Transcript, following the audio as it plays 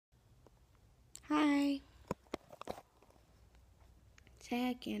Say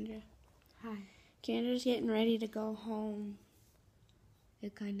hi, Kendra. Hi. Kendra's getting ready to go home.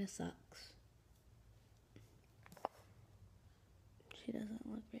 It kind of sucks. She doesn't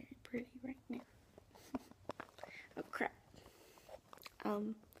look very pretty right now. Oh, crap.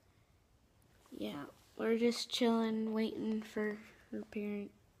 Yeah, we're just chilling, waiting for her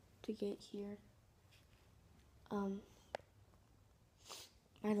parent to get here. My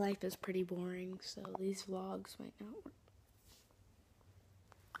life is pretty boring, so these vlogs might not work.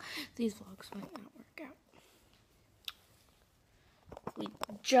 Out. We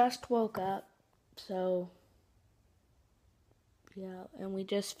just woke up, so yeah, and we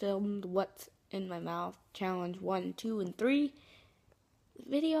just filmed What's in My Mouth challenge 1, 2, and 3. The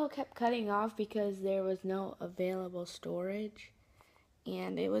video kept cutting off because there was no available storage,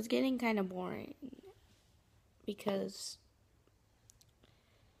 and it was getting kind of boring because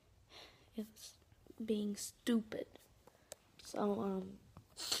it was being stupid. So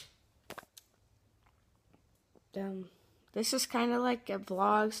this is kind of like a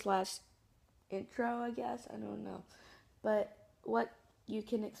vlog / intro, I guess. I don't know. But what you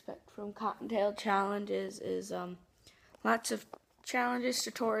can expect from Cottontail challenges is lots of challenges,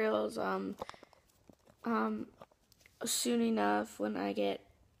 tutorials. Soon enough, when I get,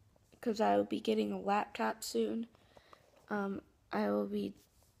 because I will be getting a laptop soon, I will be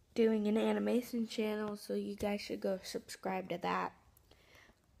doing an animation channel, so you guys should go subscribe to that.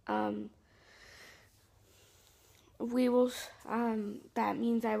 That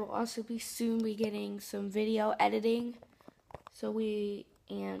means I will also soon be getting some video editing,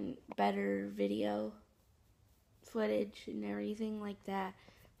 and better video footage and everything like that.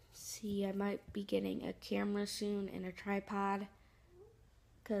 See, I might be getting a camera soon and a tripod,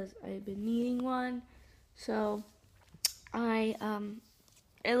 because I've been needing one. So, I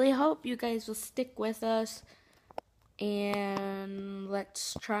really hope you guys will stick with us, and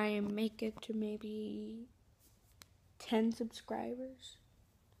let's try and make it to maybe 10 subscribers.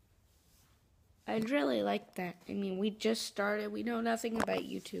 I'd really like that. I mean, we just started. We know nothing about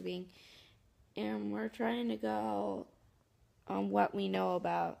YouTubing. And we're trying to go on what we know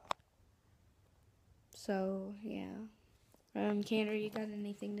about. So, yeah. Kendra, you got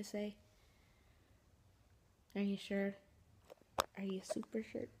anything to say? Are you sure? Are you super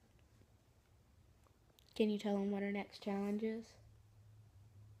sure? Can you tell them what our next challenge is?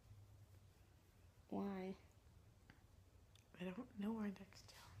 Why? I don't know our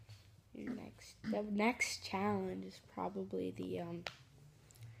next challenge. The next challenge is probably the I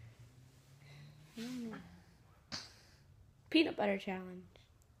don't know, peanut butter challenge.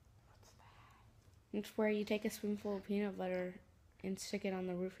 What's that? It's where you take a spoonful of peanut butter and stick it on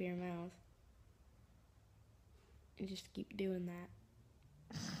the roof of your mouth, and just keep doing that.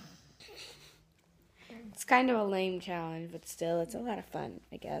 It's kind of a lame challenge, but still, it's a lot of fun,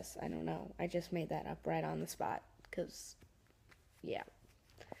 I guess. I don't know. I just made that up right on the spot, because, yeah.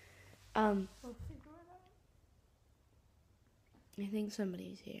 We'll figure it out. I think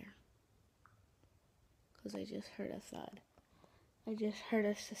somebody's here, because I just heard a thud. I just heard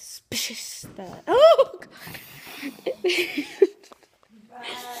a suspicious thud. Oh!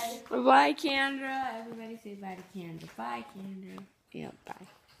 Bye. Bye, Kendra. Everybody say bye to Kendra. Bye, Kendra. Yeah, bye.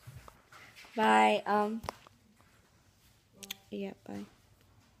 Bye. Yeah, bye.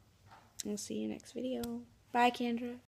 I'll see you next video. Bye, Kendra.